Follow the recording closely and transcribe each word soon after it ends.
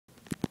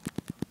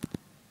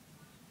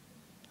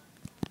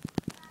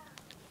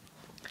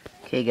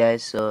Okay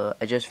guys, so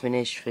I just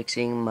finished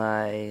fixing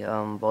my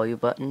volume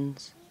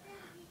buttons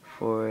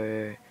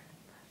for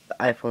the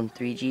iPhone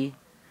 3G.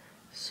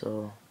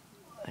 So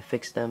I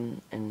fixed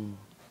them and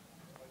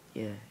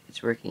yeah,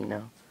 it's working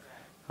now.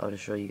 I'll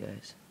just show you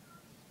guys.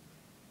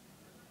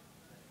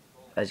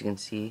 As you can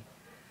see,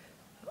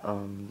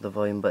 the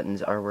volume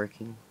buttons are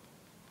working.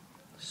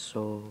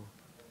 So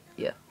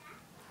yeah,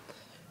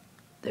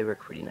 they work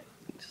pretty nice.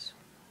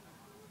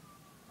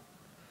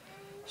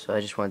 So I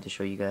just wanted to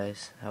show you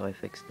guys how I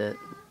fixed it.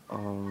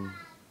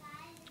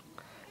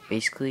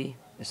 Basically,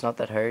 it's not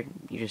that hard.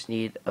 You just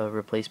need a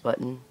replace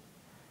button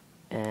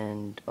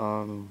and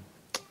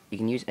you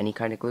can use any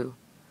kind of glue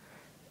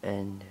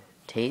and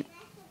tape,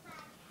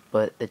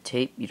 but the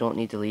tape you don't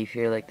need to leave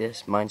here like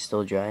this. Mine's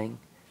still drying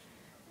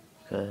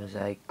because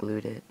I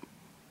glued it,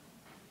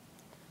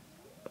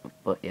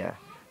 but yeah,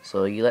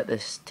 so you let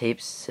this tape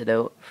sit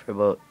out for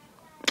about,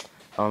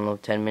 I don't know,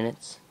 10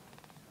 minutes,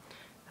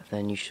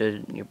 then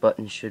your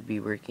buttons should be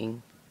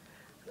working.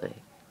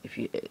 Like, if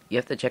you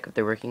have to check if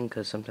they're working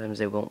because sometimes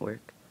they won't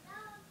work,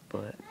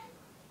 but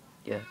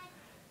yeah,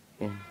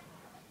 and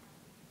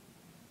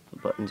the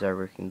buttons are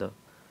working though.